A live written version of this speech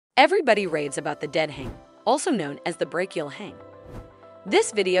Everybody raves about the dead hang, also known as the brachial hang.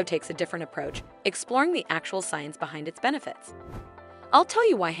 This video takes a different approach, exploring the actual science behind its benefits. I'll tell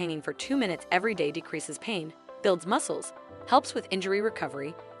you why hanging for 2 minutes every day decreases pain, builds muscles, helps with injury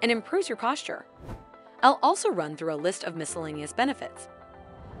recovery, and improves your posture. I'll also run through a list of miscellaneous benefits.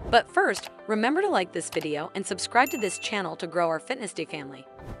 But first, remember to like this video and subscribe to this channel to grow our Fitness Day family.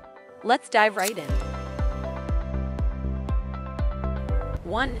 Let's dive right in.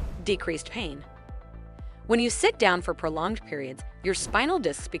 1. Decreased pain. When you sit down for prolonged periods, your spinal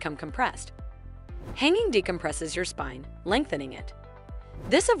discs become compressed. Hanging decompresses your spine, lengthening it.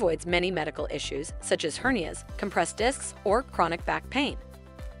 This avoids many medical issues such as hernias, compressed discs, or chronic back pain.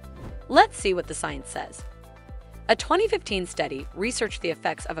 Let's see what the science says. A 2015 study researched the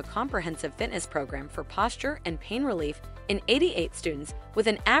effects of a comprehensive fitness program for posture and pain relief in 88 students with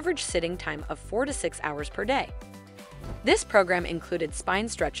an average sitting time of 4 to 6 hours per day. This program included spine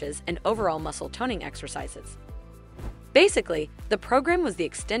stretches and overall muscle toning exercises. Basically, the program was the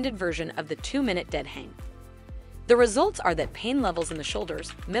extended version of the 2-minute dead hang. The results are that pain levels in the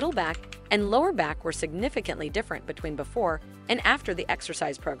shoulders, middle back, and lower back were significantly different between before and after the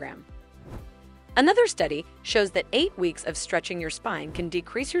exercise program. Another study shows that 8 weeks of stretching your spine can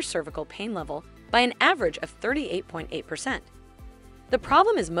decrease your cervical pain level by an average of 38.8%. The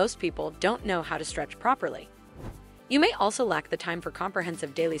problem is most people don't know how to stretch properly. You may also lack the time for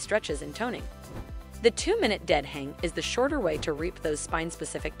comprehensive daily stretches and toning. The 2-minute dead hang is the shorter way to reap those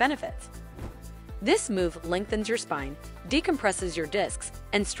spine-specific benefits. This move lengthens your spine, decompresses your discs,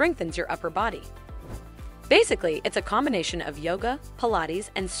 and strengthens your upper body. Basically, it's a combination of yoga, Pilates,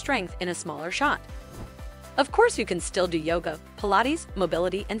 and strength in a smaller shot. Of course, you can still do yoga, Pilates,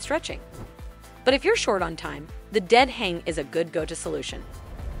 mobility, and stretching. But if you're short on time, the dead hang is a good go-to solution.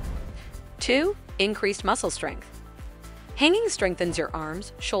 2. Increased muscle strength. Hanging strengthens your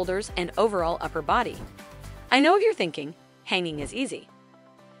arms, shoulders, and overall upper body. I know what you're thinking, hanging is easy.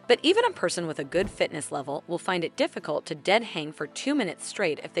 But even a person with a good fitness level will find it difficult to dead hang for 2 minutes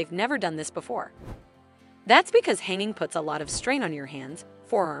straight if they've never done this before. That's because hanging puts a lot of strain on your hands,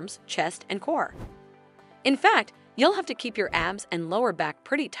 forearms, chest, and core. In fact, you'll have to keep your abs and lower back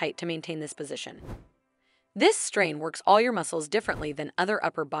pretty tight to maintain this position. This strain works all your muscles differently than other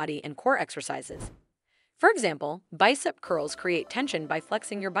upper body and core exercises. For example, bicep curls create tension by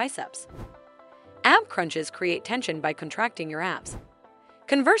flexing your biceps. Ab crunches create tension by contracting your abs.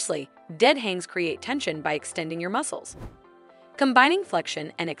 Conversely, dead hangs create tension by extending your muscles. Combining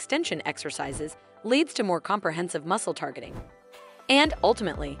flexion and extension exercises leads to more comprehensive muscle targeting. And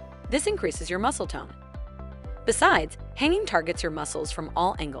ultimately, this increases your muscle tone. Besides, hanging targets your muscles from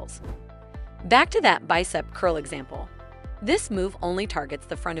all angles. Back to that bicep curl example. This move only targets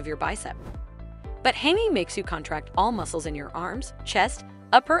the front of your bicep. But hanging makes you contract all muscles in your arms, chest,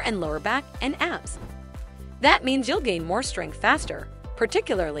 upper and lower back, and abs. That means you'll gain more strength faster,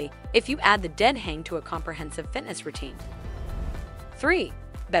 particularly if you add the dead hang to a comprehensive fitness routine. 3.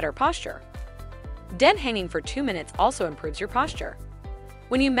 Better posture. Dead hanging for 2 minutes also improves your posture.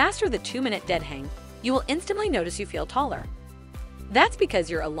 When you master the 2-minute dead hang, you will instantly notice you feel taller. That's because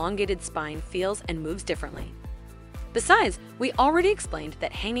your elongated spine feels and moves differently. Besides, we already explained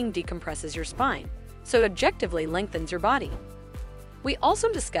that hanging decompresses your spine, so it objectively lengthens your body. We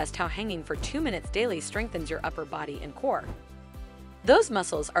also discussed how hanging for 2 minutes daily strengthens your upper body and core. Those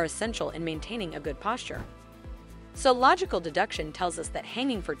muscles are essential in maintaining a good posture. So logical deduction tells us that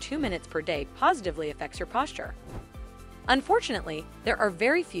hanging for 2 minutes per day positively affects your posture. Unfortunately, there are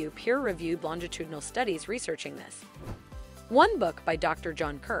very few peer-reviewed longitudinal studies researching this. One book by Dr.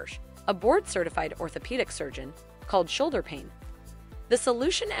 John Kirsch, a board-certified orthopedic surgeon, called Shoulder Pain. The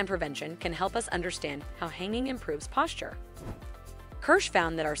Solution and Prevention can help us understand how hanging improves posture. Kirsch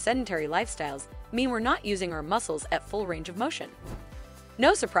found that our sedentary lifestyles mean we're not using our muscles at full range of motion.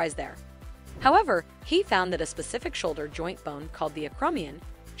 No surprise there. However, he found that a specific shoulder joint bone called the acromion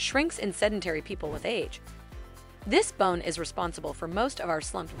shrinks in sedentary people with age. This bone is responsible for most of our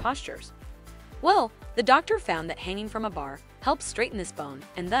slumped postures. Well, the doctor found that hanging from a bar helps straighten this bone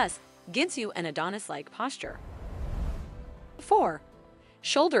and thus gives you an Adonis-like posture. 4.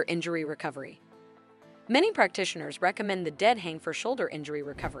 Shoulder injury recovery. Many practitioners recommend the dead hang for shoulder injury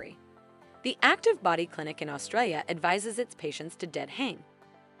recovery. The Active Body Clinic in Australia advises its patients to dead hang.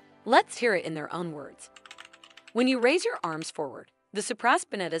 Let's hear it in their own words. When you raise your arms forward, the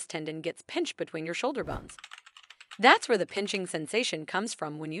supraspinatus tendon gets pinched between your shoulder bones. That's where the pinching sensation comes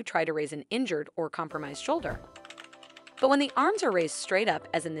from when you try to raise an injured or compromised shoulder. But when the arms are raised straight up,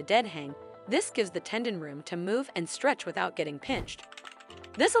 as in the dead hang, this gives the tendon room to move and stretch without getting pinched.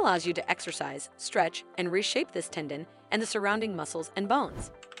 This allows you to exercise, stretch, and reshape this tendon and the surrounding muscles and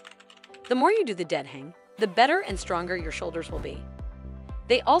bones. The more you do the dead hang, the better and stronger your shoulders will be.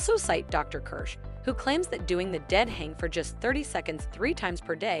 They also cite Dr. Kirsch, who claims that doing the dead hang for just 30 seconds 3 times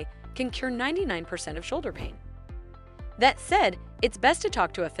per day can cure 99% of shoulder pain. That said, it's best to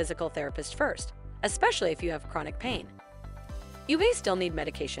talk to a physical therapist first, especially if you have chronic pain. You may still need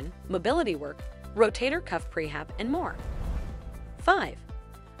medication, mobility work, rotator cuff prehab, and more. 5.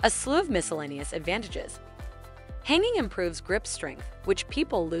 A slew of miscellaneous advantages. Hanging improves grip strength, which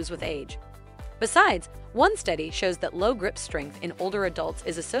people lose with age. Besides, one study shows that low grip strength in older adults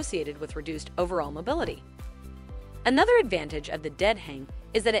is associated with reduced overall mobility. Another advantage of the dead hang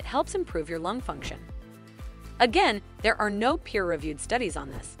is that it helps improve your lung function. Again, there are no peer-reviewed studies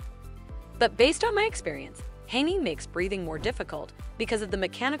on this. But based on my experience, hanging makes breathing more difficult because of the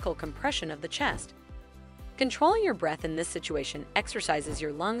mechanical compression of the chest. Controlling your breath in this situation exercises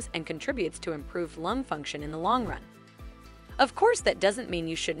your lungs and contributes to improved lung function in the long run. Of course, that doesn't mean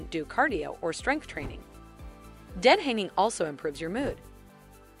you shouldn't do cardio or strength training. Dead hanging also improves your mood.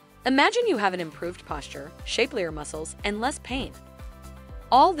 Imagine you have an improved posture, shapelier muscles, and less pain.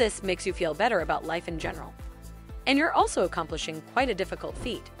 All this makes you feel better about life in general. And you're also accomplishing quite a difficult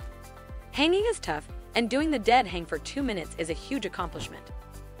feat. Hanging is tough, and doing the dead hang for 2 minutes is a huge accomplishment.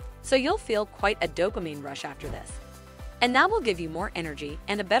 So you'll feel quite a dopamine rush after this. And that will give you more energy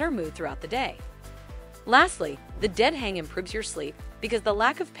and a better mood throughout the day. Lastly, the dead hang improves your sleep because the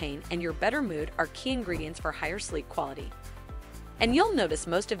lack of pain and your better mood are key ingredients for higher sleep quality. And you'll notice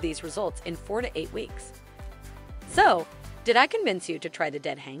most of these results in 4 to 8 weeks. So, did I convince you to try the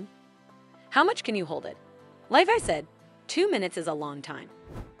dead hang? How much can you hold it? Like I said, 2 minutes is a long time.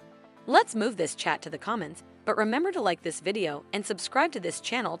 Let's move this chat to the comments, but remember to like this video and subscribe to this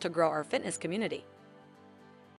channel to grow our fitness community.